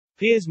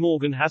Piers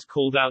Morgan has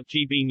called out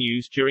GB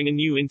News during a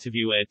new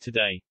interview aired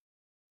today.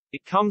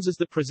 It comes as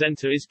the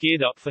presenter is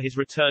geared up for his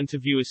return to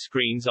viewers'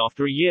 screens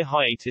after a year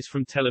hiatus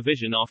from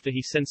television after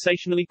he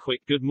sensationally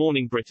quit Good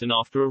Morning Britain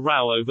after a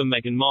row over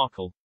Meghan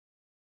Markle.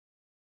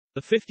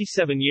 The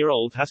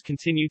 57-year-old has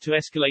continued to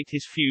escalate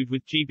his feud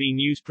with GB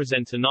News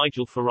presenter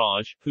Nigel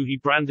Farage, who he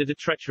branded a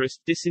treacherous,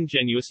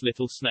 disingenuous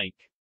little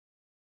snake.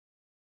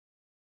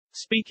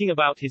 Speaking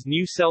about his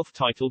new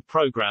self-titled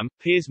program,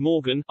 Piers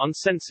Morgan,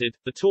 Uncensored,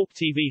 the Talk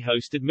TV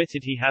host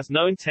admitted he has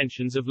no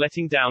intentions of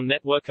letting down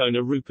network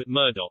owner Rupert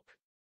Murdoch.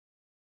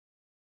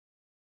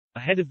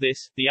 Ahead of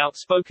this, the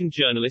outspoken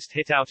journalist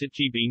hit out at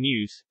GB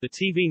News, the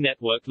TV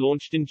network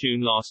launched in June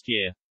last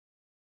year.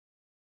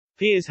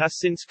 Piers has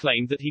since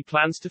claimed that he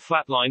plans to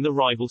flatline the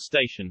rival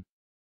station.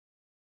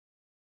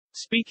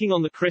 Speaking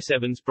on the Chris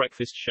Evans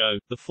Breakfast Show,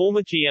 the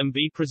former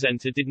GMB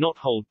presenter did not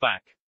hold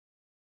back.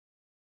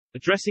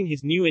 Addressing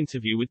his new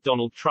interview with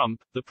Donald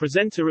Trump, the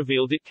presenter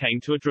revealed it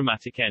came to a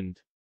dramatic end.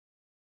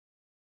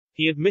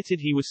 He admitted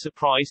he was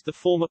surprised the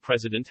former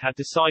president had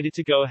decided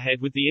to go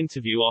ahead with the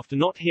interview after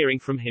not hearing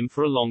from him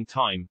for a long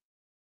time.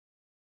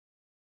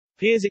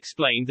 Piers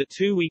explained that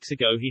 2 weeks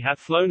ago he had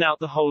flown out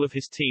the whole of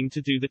his team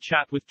to do the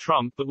chat with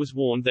Trump but was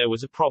warned there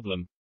was a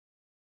problem.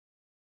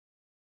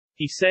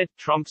 He said,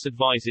 Trump's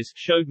advisors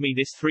showed me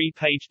this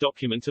 3-page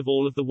document of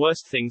all of the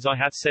worst things I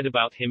had said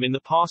about him in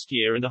the past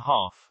year and a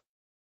half.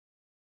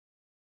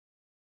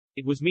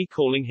 It was me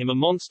calling him a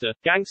monster,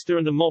 gangster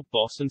and a mob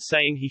boss and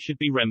saying he should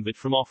be removed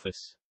from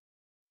office.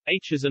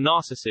 As a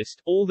narcissist,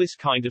 all this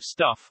kind of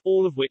stuff,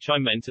 all of which I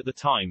meant at the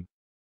time.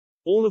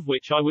 All of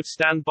which I would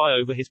stand by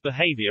over his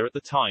behavior at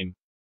the time.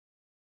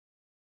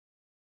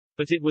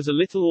 But it was a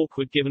little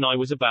awkward given I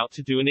was about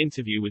to do an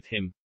interview with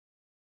him.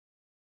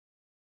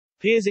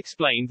 Piers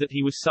explained that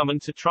he was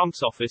summoned to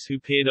Trump's office, who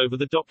peered over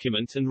the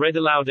document and read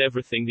aloud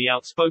everything the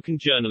outspoken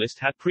journalist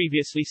had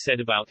previously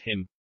said about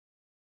him.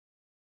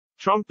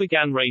 Trump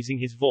began raising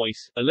his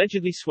voice,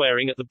 allegedly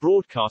swearing at the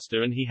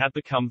broadcaster, and he had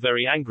become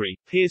very angry,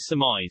 Piers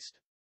surmised.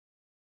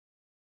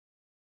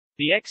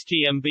 The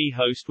ex-GMB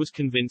host was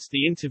convinced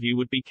the interview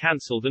would be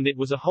cancelled and it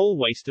was a whole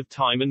waste of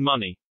time and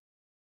money.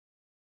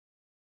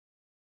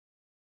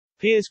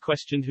 Piers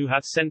questioned who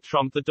had sent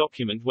Trump the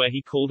document where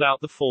he called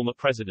out the former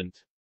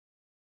president.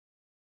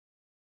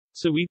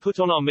 So we put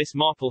on our Miss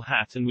Marple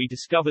hat and we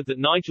discovered that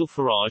Nigel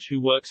Farage,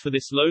 who works for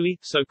this lowly,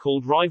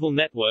 so-called rival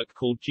network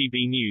called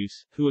GB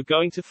News, who are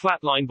going to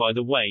flatline by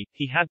the way,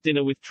 he had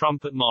dinner with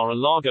Trump at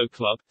Mar-a-Lago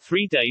Club,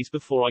 3 days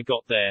before I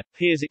got there,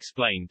 Piers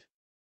explained.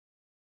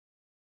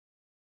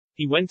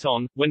 He went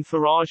on, when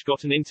Farage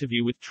got an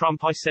interview with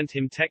Trump I sent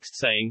him text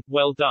saying,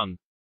 well done.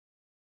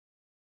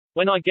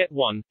 When I get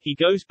one, he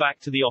goes back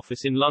to the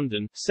office in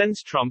London,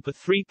 sends Trump a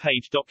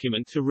 3-page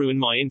document to ruin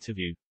my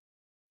interview.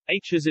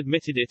 Has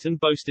admitted it and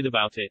boasted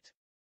about it.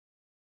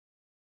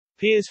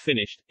 Piers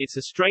finished, it's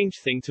a strange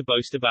thing to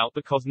boast about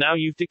because now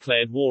you've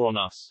declared war on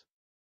us.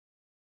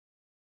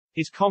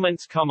 His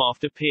comments come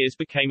after Piers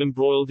became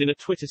embroiled in a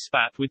Twitter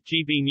spat with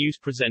GB News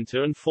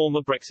presenter and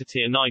former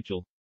Brexiteer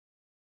Nigel.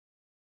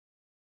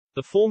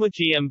 The former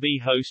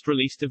GMB host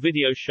released a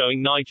video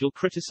showing Nigel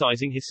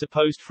criticizing his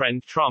supposed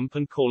friend Trump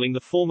and calling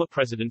the former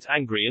president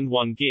angry and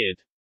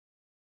one-geared.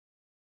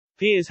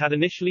 Piers had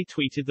initially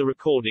tweeted the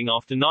recording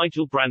after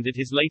Nigel branded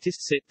his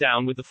latest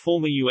sit-down with the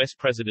former US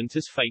president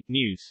as fake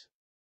news.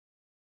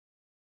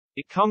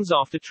 It comes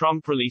after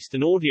Trump released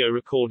an audio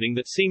recording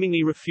that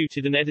seemingly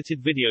refuted an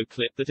edited video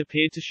clip that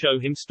appeared to show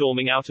him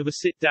storming out of a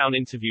sit-down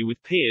interview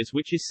with Piers,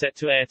 which is set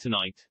to air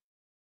tonight.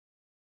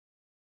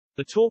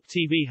 The Talk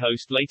TV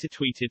host later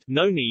tweeted,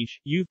 "No Nige,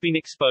 you've been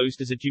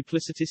exposed as a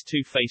duplicitous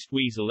two-faced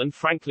weasel and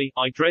frankly,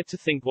 I dread to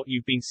think what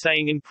you've been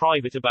saying in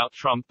private about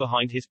Trump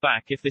behind his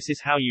back if this is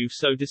how you've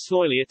so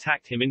disloyally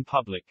attacked him in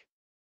public."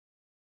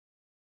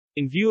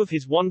 In view of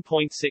his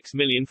 1.6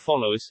 million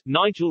followers,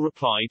 Nigel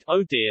replied,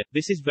 "Oh dear,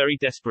 this is very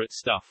desperate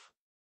stuff.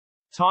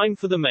 Time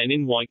for the men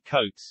in white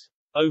coats.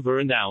 Over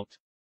and out."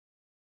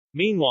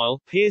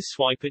 Meanwhile, Piers'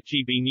 swipe at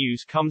GB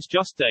News comes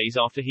just days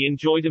after he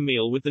enjoyed a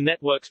meal with the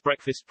network's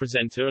breakfast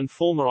presenter and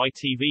former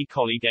ITV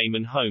colleague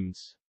Eamon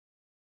Holmes.